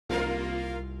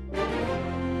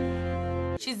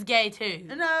She's gay too.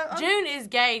 No. June is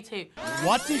gay too.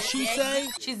 What did she say?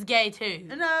 She's gay too.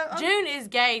 No. June is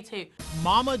gay too.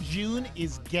 Mama June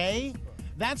is gay?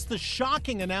 That's the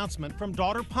shocking announcement from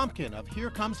daughter Pumpkin of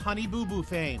Here Comes Honey Boo Boo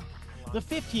fame. The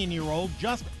 15-year-old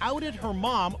just outed her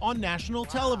mom on national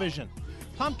television.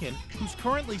 Pumpkin, who's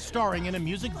currently starring in a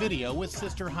music video with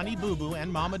sister Honey Boo Boo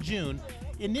and Mama June,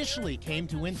 initially came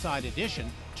to Inside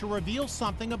Edition to reveal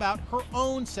something about her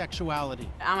own sexuality.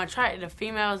 I'm attracted to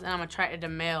females and I'm attracted to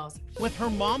males. With her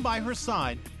mom by her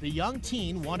side, the young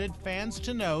teen wanted fans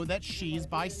to know that she's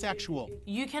bisexual.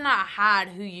 You cannot hide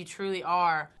who you truly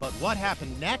are. But what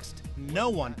happened next, no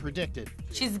one predicted.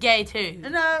 She's gay too.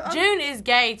 No. June is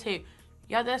gay too.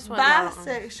 Yeah, that's what.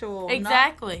 Bisexual.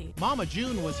 Exactly. Mama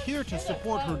June was here to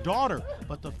support her daughter,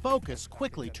 but the focus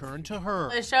quickly turned to her.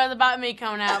 The show's about me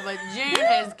coming out, but June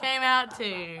has came out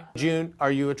too. June,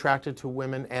 are you attracted to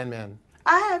women and men?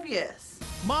 I have, yes.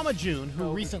 Mama June,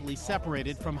 who recently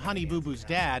separated from Honey Boo Boo's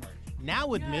dad,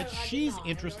 now admits she's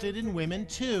interested in women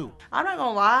too. I'm not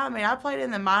gonna lie. I mean, I played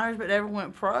in the minors, but never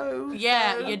went pro.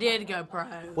 Yeah, you did go pro.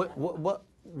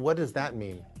 What does that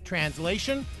mean?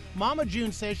 Translation, Mama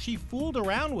June says she fooled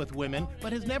around with women,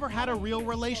 but has never had a real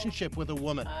relationship with a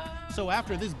woman. So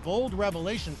after this bold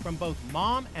revelation from both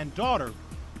mom and daughter,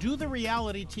 do the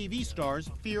reality TV stars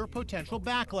fear potential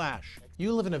backlash?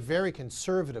 You live in a very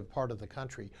conservative part of the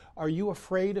country. Are you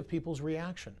afraid of people's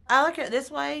reaction? I look at it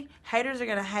this way: haters are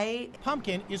gonna hate.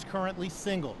 Pumpkin is currently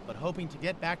single, but hoping to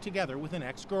get back together with an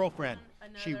ex-girlfriend.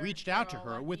 She reached out to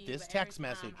her with this text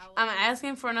message. I'm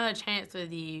asking for another chance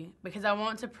with you because I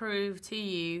want to prove to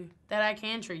you that I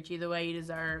can treat you the way you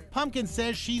deserve. Pumpkin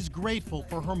says she's grateful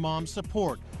for her mom's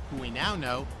support, who we now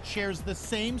know shares the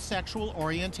same sexual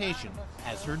orientation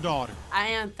as her daughter. I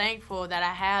am thankful that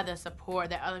I have the support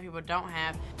that other people don't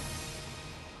have.